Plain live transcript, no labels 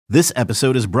This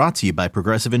episode is brought to you by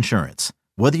Progressive Insurance.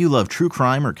 Whether you love true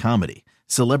crime or comedy,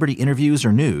 celebrity interviews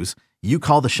or news, you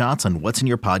call the shots on what's in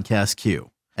your podcast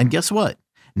queue. And guess what?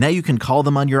 Now you can call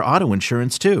them on your auto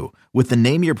insurance too with the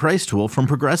Name Your Price tool from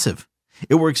Progressive.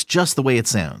 It works just the way it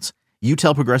sounds. You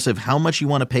tell Progressive how much you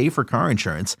want to pay for car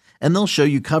insurance, and they'll show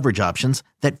you coverage options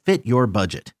that fit your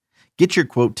budget. Get your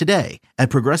quote today at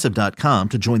Progressive.com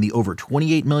to join the over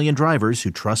 28 million drivers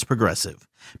who trust Progressive.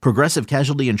 Progressive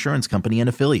Casualty Insurance Company and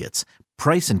Affiliates.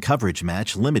 Price and coverage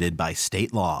match limited by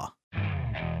state law.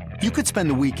 You could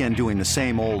spend the weekend doing the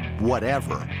same old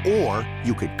whatever, or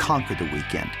you could conquer the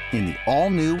weekend in the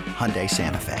all-new Hyundai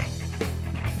Santa Fe.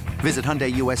 Visit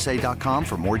HyundaiUSA.com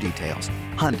for more details.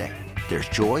 Hyundai, there's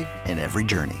joy in every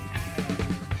journey.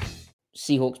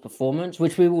 Seahawks performance,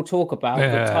 which we will talk about,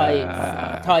 but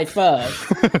Ty first.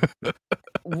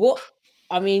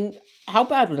 How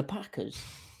bad were the Packers?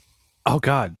 Oh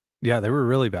God, yeah, they were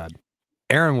really bad.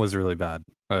 Aaron was really bad,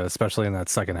 especially in that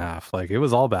second half. Like, it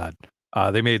was all bad.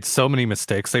 They made so many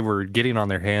mistakes. They were getting on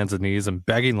their hands and knees and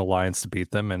begging the Lions to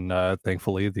beat them, and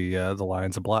thankfully the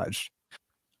Lions obliged.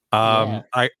 I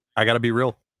got to be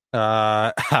real.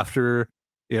 After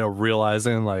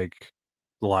realizing like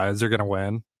the Lions are gonna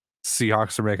win,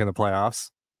 Seahawks are making the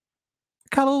playoffs,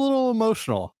 kind of a little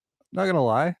emotional. Not gonna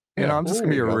lie, I'm just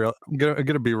gonna be real. I'm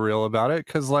gonna be real about it,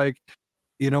 because like,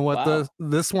 you know what, Wow.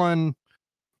 the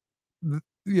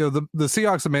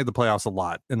Seahawks have made the playoffs a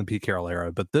lot in the Pete Carroll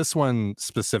era, but this one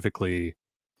specifically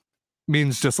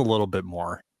means just a little bit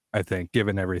more, I think,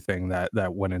 given everything that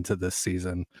went into this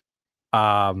season.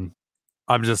 I'm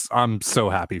so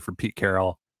happy for Pete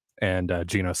Carroll and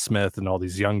Geno Smith and all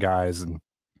these young guys, and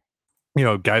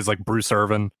guys like Bruce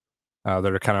Irvin that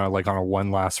are kind of like on a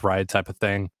one last ride type of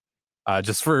thing.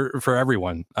 Just for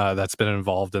everyone that's been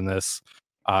involved in this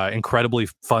incredibly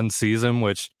fun season,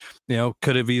 which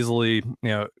could have easily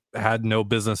had no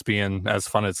business being as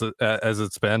fun as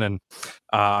it's been, and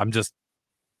I'm just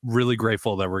really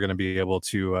grateful that we're going to be able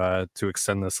to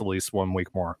extend this at least 1 week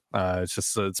more.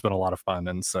 It's been a lot of fun,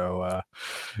 and so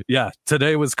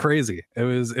today was crazy. It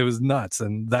was nuts,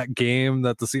 and that game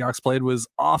that the Seahawks played was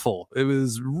awful. It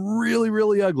was really,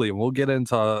 really ugly, and we'll get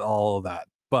into all of that.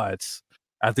 But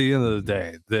at the end of the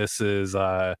day, this is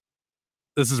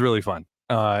really fun.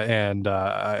 And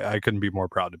I couldn't be more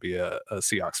proud to be a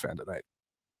Seahawks fan tonight.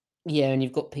 Yeah, and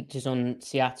you've got pictures on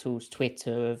Seattle's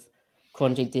Twitter of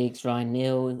Quandre Diggs, Ryan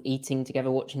Neal eating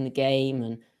together, watching the game,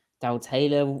 and Darrell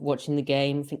Taylor watching the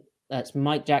game. I think that's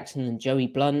Mike Jackson and Joey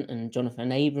Blunt and Jonathan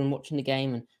Abram watching the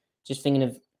game, and just thinking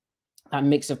of that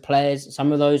mix of players.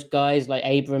 Some of those guys, like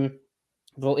Abram,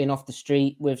 brought in off the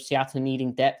street with Seattle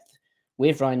needing depth,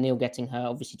 with Ryan Neal getting hurt,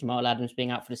 obviously Jamal Adams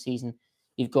being out for the season.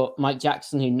 You've got Mike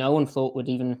Jackson, who no one thought would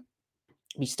even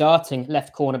be starting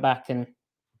left cornerback, and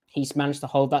he's managed to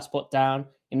hold that spot down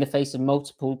in the face of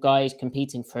multiple guys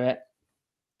competing for it.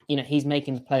 He's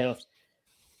making the playoffs.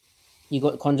 You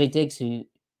got Quandre Diggs, who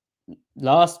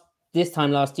this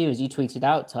time last year, as you tweeted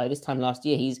out, Ty, this time last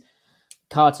year, he's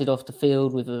carted off the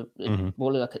field with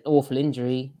like an awful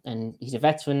injury, and he's a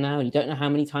veteran now. You don't know how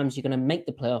many times you're going to make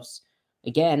the playoffs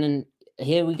again, and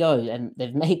here we go, and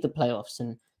they've made the playoffs,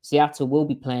 and Seattle will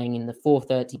be playing in the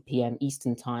 4:30 p.m.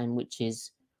 Eastern time, which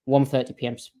is 1:30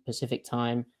 p.m. Pacific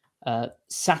time,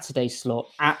 Saturday slot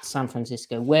at San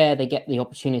Francisco, where they get the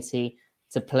opportunity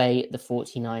to play the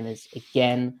 49ers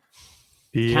again.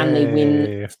 Yay. Can they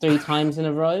win 3 times in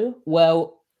a row?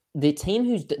 Well, the team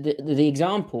who's the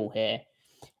example here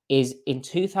is in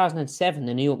 2007,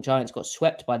 the New York Giants got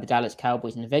swept by the Dallas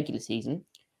Cowboys in the regular season.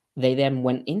 They then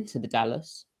went into the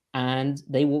Dallas and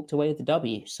they walked away with the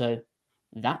W. So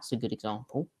that's a good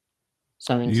example.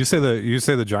 You say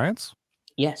the Giants?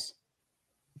 Yes.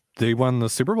 They won the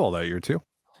Super Bowl that year too.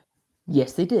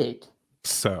 Yes, they did.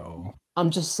 So I'm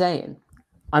just saying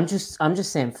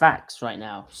facts right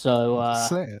now. So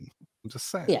I'm just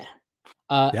saying. Yeah.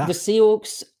 The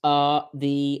Seahawks are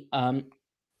the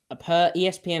per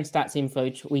ESPN stats info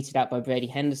tweeted out by Brady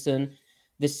Henderson.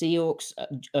 The Seahawks,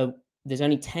 there's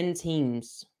only 10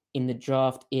 teams in the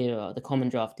draft era, the common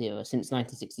draft era, since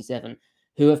 1967,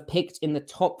 who have picked in the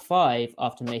top 5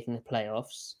 after making the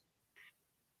playoffs.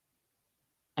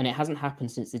 And it hasn't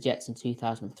happened since the Jets in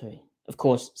 2003. Of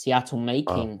course, Seattle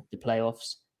making the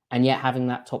playoffs and yet having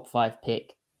that top 5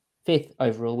 pick, 5th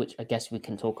overall, which I guess we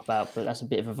can talk about, but that's a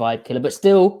bit of a vibe killer. But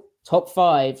still, top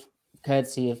 5,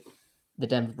 courtesy of the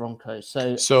Denver Broncos.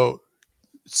 So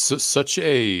such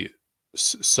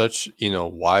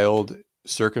wild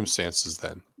circumstances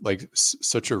then, like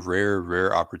such a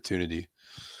rare opportunity,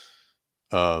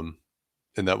 and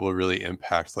that will really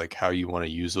impact like how you want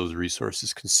to use those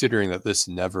resources, considering that this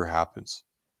never happens.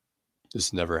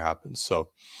 this never happens. So,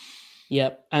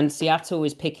 Yep. And Seattle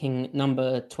is picking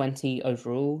number 20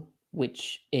 overall,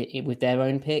 which with their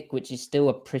own pick, which is still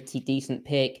a pretty decent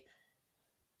pick.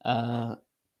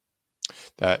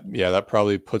 that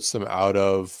probably puts them out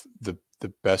of the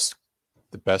best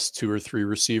 2 or 3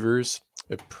 receivers.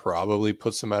 It probably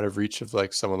puts them out of reach of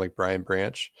like someone like Brian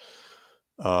Branch.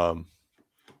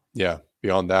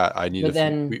 Beyond that, I need. But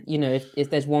then, if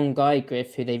there's one guy,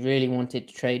 Griff, who they really wanted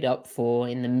to trade up for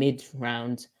in the mid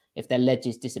round, if their ledge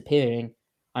is disappearing,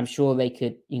 I'm sure they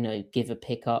could, give a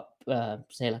pick up,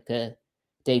 say like a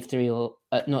Dave 3 or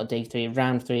not Dave 3,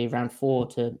 round 3, round 4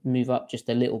 to move up just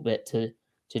a little bit to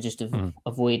just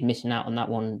avoid missing out on that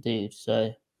one dude.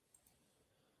 So,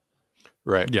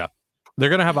 right, yeah. They're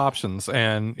going to have options.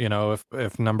 And,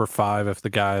 if number 5, if the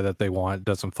guy that they want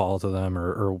doesn't fall to them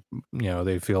or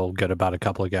they feel good about a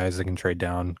couple of guys, they can trade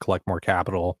down, collect more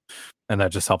capital. And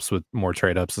that just helps with more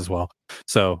trade ups as well.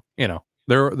 So,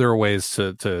 there are ways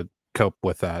to cope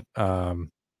with that.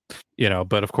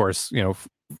 But of course,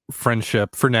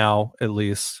 friendship for now, at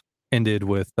least, ended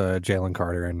with Jalen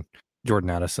Carter, and Jordan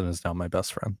Addison is now my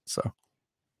best friend. So,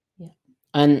 yeah.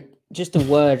 And just a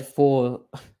word for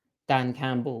Dan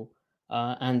Campbell.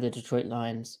 And the Detroit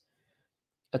Lions.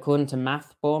 According to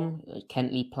MathBomb,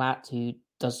 Kentley Platt, who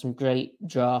does some great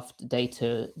draft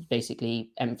data,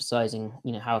 basically emphasizing,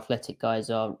 how athletic guys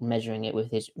are, measuring it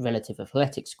with his relative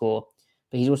athletic score.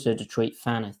 But he's also a Detroit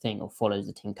fan, I think, or follows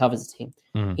the team, covers the team.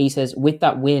 He says, with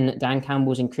that win, Dan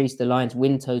Campbell's increased the Lions'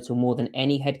 win total more than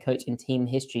any head coach in team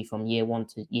history from year 1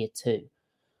 to year 2.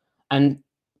 And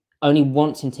only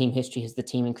once in team history has the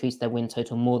team increased their win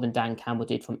total more than Dan Campbell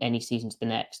did from any season to the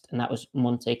next. And that was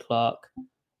Monte Clark,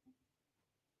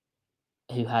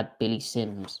 who had Billy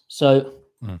Sims. So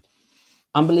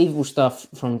unbelievable stuff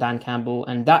from Dan Campbell.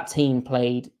 And that team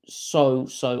played so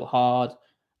hard.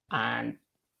 And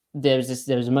there was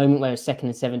a moment where it was 2nd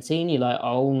and 17. You're like,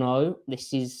 oh no,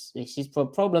 this is a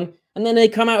problem. And then they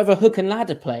come out of a hook and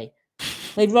ladder play.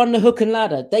 They run the hook and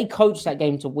ladder. They coached that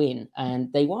game to win,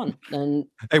 and they won. And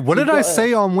hey, what did I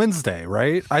say on Wednesday?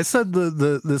 Right? I said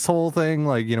this whole thing,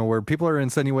 like, where people are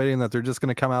insinuating that they're just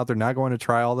going to come out, they're not going to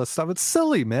try all this stuff. It's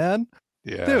silly, man.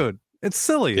 Yeah, dude, it's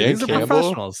silly. These are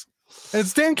professionals. And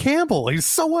it's Dan Campbell. He's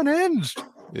so unhinged.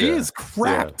 Yeah. He is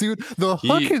crap, dude. The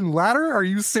hook and ladder. Are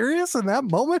you serious in that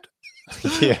moment?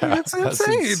 Yeah, that's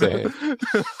insane.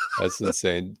 That's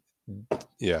insane.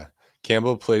 Yeah.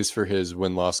 Campbell plays for his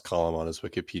win-loss column on his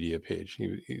Wikipedia page.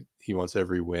 He wants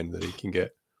every win that he can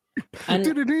get. And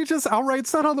dude, he just outright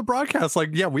said on the broadcast, like,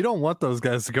 yeah, we don't want those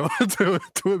guys to go to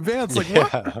advance. Like,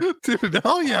 what? Dude,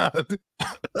 hell yeah.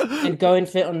 And going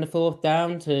fit on the 4th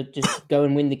down to just go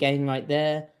and win the game right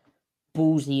there.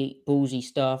 Ballsy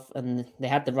stuff. And they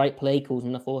had the right play calls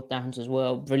on the 4th downs as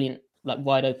well. Brilliant, like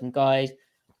wide open guys.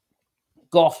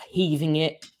 Goff heaving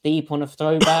it deep on a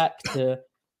throwback to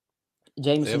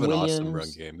Jameson They have an Williams. awesome run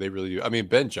game. They really do. I mean,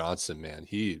 Ben Johnson, man,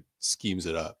 he schemes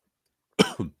it up.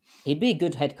 He'd be a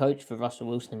good head coach for Russell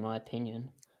Wilson, in my opinion.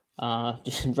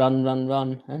 Just run,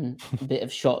 and a bit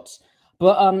of shots.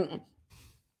 But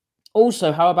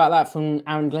also, how about that from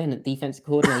Aaron Glenn, the defensive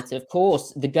coordinator? Of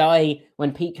course, the guy,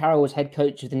 when Pete Carroll was head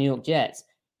coach of the New York Jets,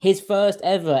 his first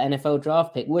ever NFL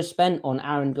draft pick was spent on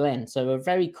Aaron Glenn. So a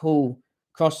very cool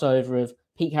crossover of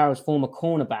Pete Carroll's former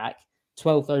cornerback,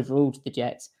 12th overall to the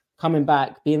Jets, coming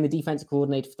back, being the defensive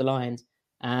coordinator for the Lions,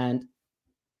 and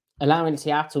allowing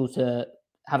Seattle to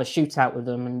have a shootout with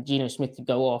them and Geno Smith to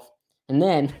go off. And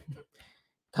then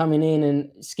coming in and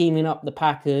scheming up the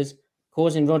Packers,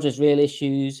 causing Rodgers real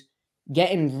issues,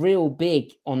 getting real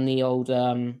big on the old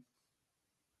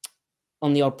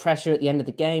pressure at the end of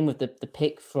the game with the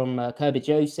pick from Kirby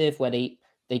Joseph, where they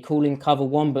call in cover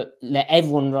 1, but let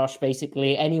everyone rush,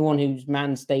 basically. Anyone whose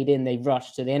man stayed in, they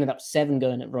rushed. So they ended up 7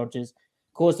 going at Rodgers.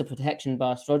 Caused a protection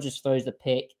bust. Rodgers throws the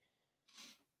pick.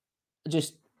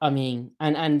 Just, I mean,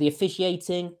 and the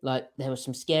officiating, like, there were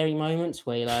some scary moments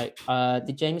where you're like,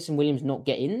 did Jameson Williams not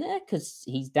get in there? Because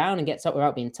he's down and gets up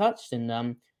without being touched.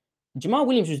 And Jamal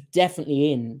Williams was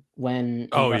definitely in when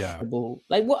he rushed the ball.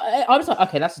 Like, what? I was like,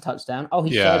 okay, that's a touchdown. Oh,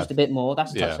 he surged a bit more.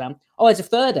 That's a touchdown. Oh, it's a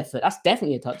third effort. That's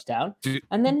definitely a touchdown.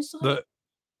 And then it's like...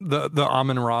 The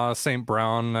Amon-Ra St.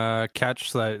 Brown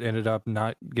catch that ended up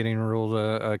not getting ruled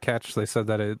a catch. They said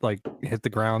that it like hit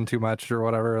the ground too much or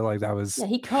whatever. Like that was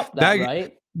he cupped that,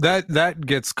 right?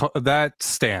 That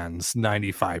stands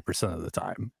 95% of the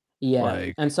time.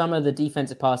 Yeah, and some of the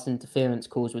defensive pass interference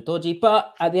calls were dodgy,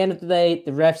 but at the end of the day,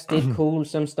 the refs did call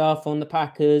some stuff on the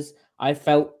Packers. I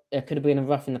felt there could have been a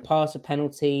rough in the passer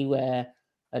penalty where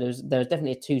there was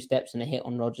definitely a 2 steps and a hit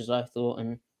on Rodgers, I thought,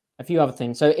 and a few other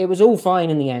things. So it was all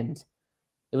fine in the end.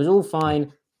 It was all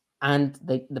fine. and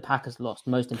the Packers lost,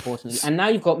 most importantly. And now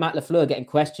you've got Matt LaFleur getting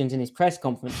questions in his press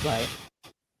conference like,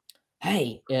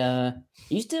 hey,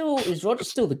 is Rodgers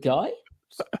still the guy?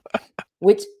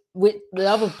 Which the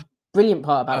other brilliant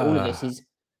part about all of this is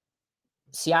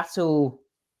Seattle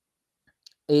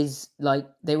is like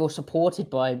they were supported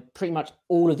by pretty much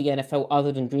all of the NFL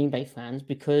other than Green Bay fans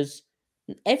because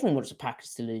everyone wants the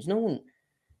Packers to lose. No one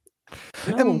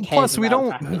cares. Plus, we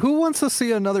don't. Packers. Who wants to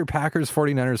see another Packers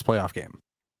 49ers playoff game?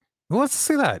 Who wants to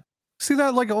see that? See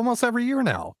that like almost every year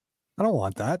now. I don't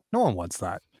want that. No one wants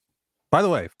that. By the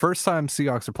way, first time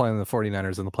Seahawks are playing the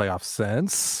 49ers in the playoffs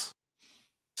since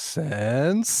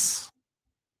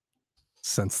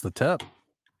the tip.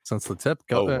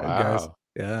 Go, guys.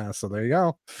 Yeah, so there you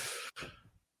go.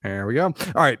 There we go. All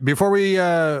right, before we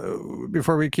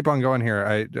keep on going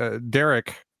here,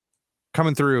 Derek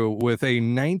coming through with a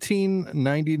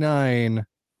 1999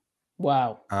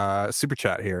 super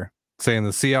chat here saying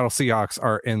the Seattle Seahawks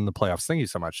are in the playoffs. Thank you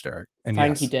so much, Derek. And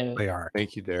Thank you, Derek. They are.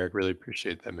 Thank you, Derek. Really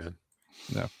appreciate that, man.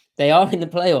 No. They are in the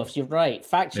playoffs. You're right.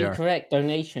 Factually correct.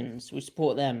 Donations. We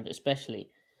support them, especially.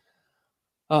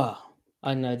 Oh,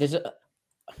 I know. There's a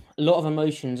lot of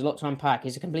emotions, a lot to unpack.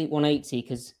 It's a complete 180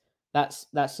 because that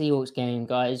Seahawks game,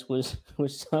 guys, was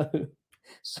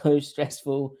so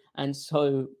stressful and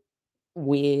so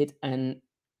weird and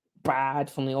bad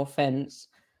from the offense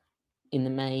in the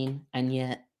main, and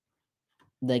yet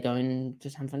they're going to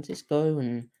San Francisco,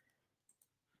 and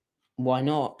why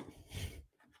not?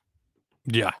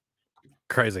 Yeah,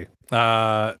 crazy.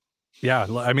 Yeah,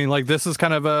 I mean, like this is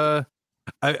kind of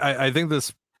I think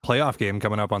this playoff game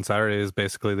coming up on Saturday is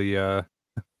basically the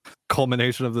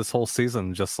culmination of this whole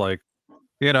season. Just like,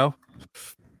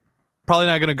 probably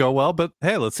not going to go well, but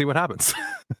hey, let's see what happens.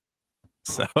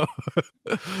 So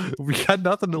we got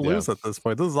nothing to lose at this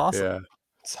point. This is awesome. Yeah,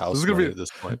 it's house money at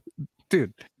this point,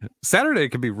 dude. Saturday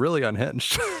could be really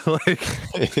unhinged. Like,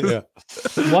 yeah.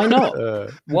 Why not?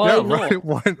 Why not? Right?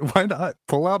 Why not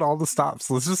pull out all the stops?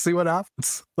 Let's just see what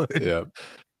happens. Like, yeah.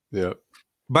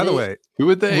 By the way, who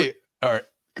would they? All right,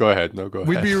 go ahead. No, go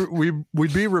ahead.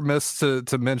 We'd be remiss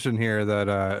to mention here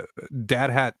that Dad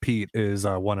Hat Pete is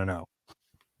 1-0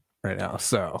 right now.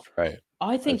 So right,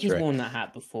 I think he's worn that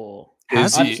hat before. I've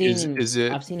seen him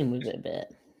with it a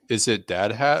bit. Is it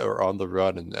Dad Hat or On the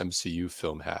Run an MCU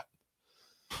film hat?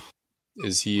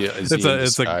 Is he in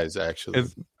disguise, actually?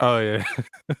 Oh yeah,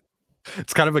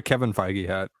 it's kind of a Kevin Feige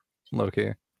hat,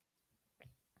 low-key.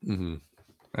 Mm-hmm.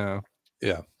 Oh.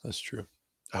 Yeah, that's true.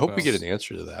 I hope we get an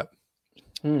answer to that.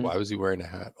 Why was he wearing a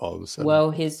hat all of a sudden?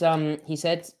 Well, his he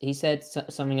said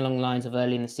something along the lines of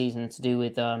early in the season to do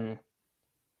with I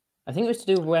think it was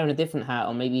to do with wearing a different hat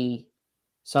or maybe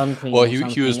sun cream. Well,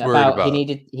 he was worried about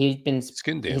he'd been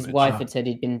skin damage. His wife had said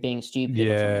he'd been being stupid.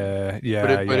 Yeah.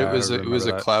 But it was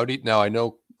a cloudy. Now I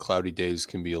know cloudy days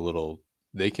can be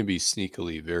they can be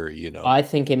sneakily very. I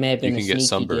think it may have been. You can get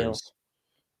sunburns. Deal.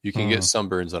 You can get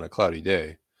sunburns on a cloudy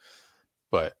day,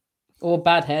 but. Or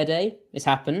bad hair day. It's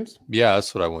happened. Yeah,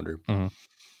 that's what I wonder.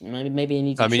 Mm-hmm. Maybe he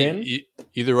needs to trim.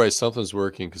 Either way, something's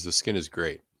working because the skin is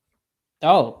great.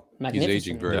 Oh, magnificent. He's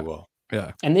aging very well.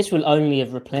 Yeah. And this will only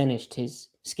have replenished his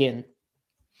skin.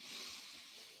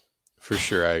 For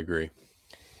sure, I agree.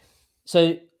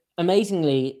 So,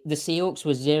 amazingly, the Seahawks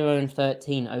were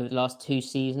 0-13 over the last 2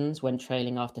 seasons when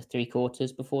trailing after 3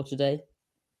 quarters before today.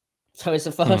 So it's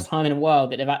the first time in a while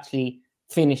that they've actually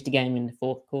finished the game in the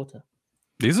 4th quarter.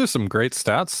 These are some great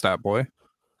stats, stat boy.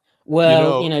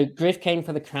 Well, Griff came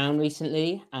for the crown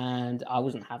recently, and I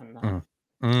wasn't having that.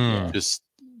 Yeah.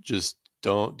 Just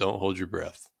don't hold your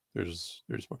breath. There's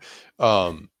more.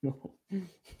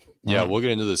 Yeah, we'll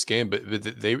get into this game, but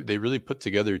they really put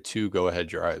together 2 go-ahead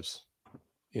drives,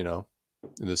 in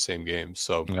the same game.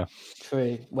 So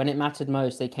true. When it mattered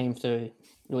most, they came through,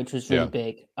 which was really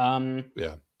big.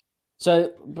 Yeah.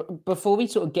 So before we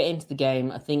sort of get into the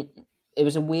game, I think it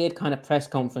was a weird kind of press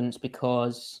conference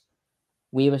because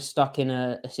we were stuck in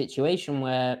a situation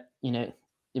where,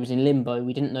 it was in limbo.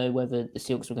 We didn't know whether the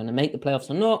Seahawks were going to make the playoffs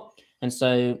or not. And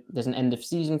so there's an end of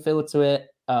season feel to it,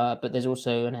 but there's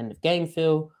also an end of game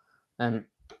feel and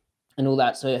all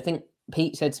that. So I think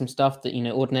Pete said some stuff that,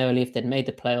 ordinarily if they'd made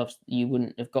the playoffs, you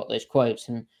wouldn't have got those quotes.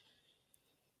 And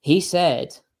he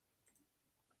said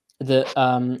that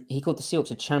he called the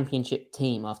Seahawks a championship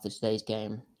team after today's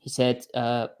game. He said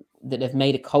that they've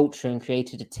made a culture and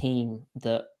created a team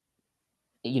that,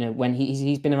 when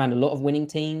he's been around a lot of winning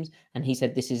teams, and he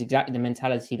said this is exactly the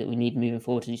mentality that we need moving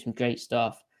forward to do some great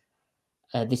stuff.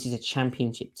 This is a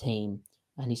championship team.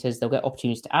 And he says they'll get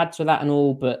opportunities to add to that and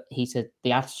all, but he said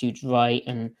the attitude's right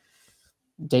and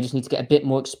They just need to get a bit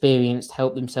more experience,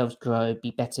 help themselves grow, be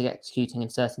better at executing in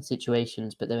certain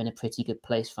situations, but they're in a pretty good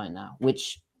place right now,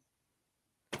 which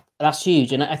that's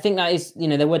huge. And I think that is,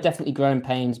 there were definitely growing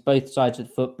pains, both sides of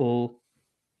the football.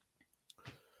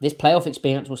 This playoff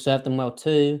experience will serve them well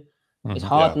too. It's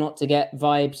hard not to get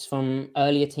vibes from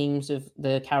earlier teams of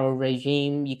the Carroll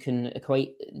regime. You can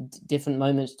equate different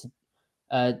moments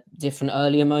to different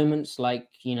earlier moments, like,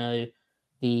 the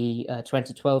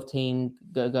 2012 team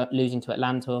losing to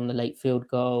Atlanta on the late field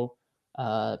goal,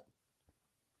 the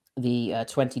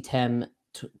 2010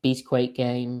 Beastquake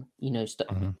game,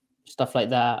 stuff like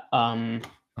that.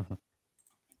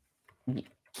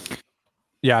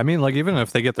 Yeah, I mean, like, even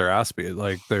if they get their ass beat,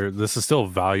 like, this is still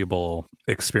valuable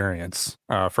experience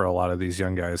for a lot of these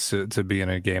young guys to be in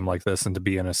a game like this and to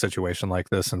be in a situation like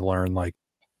this and learn, like,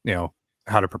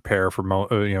 how to prepare for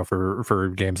for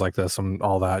games like this and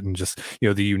all that, and just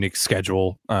the unique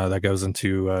schedule that goes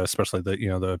into especially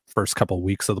the first couple of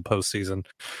weeks of the postseason.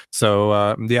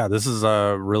 So this is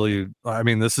really, I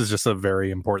mean, this is just a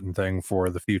very important thing for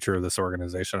the future of this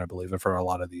organization, I believe, and for a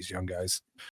lot of these young guys.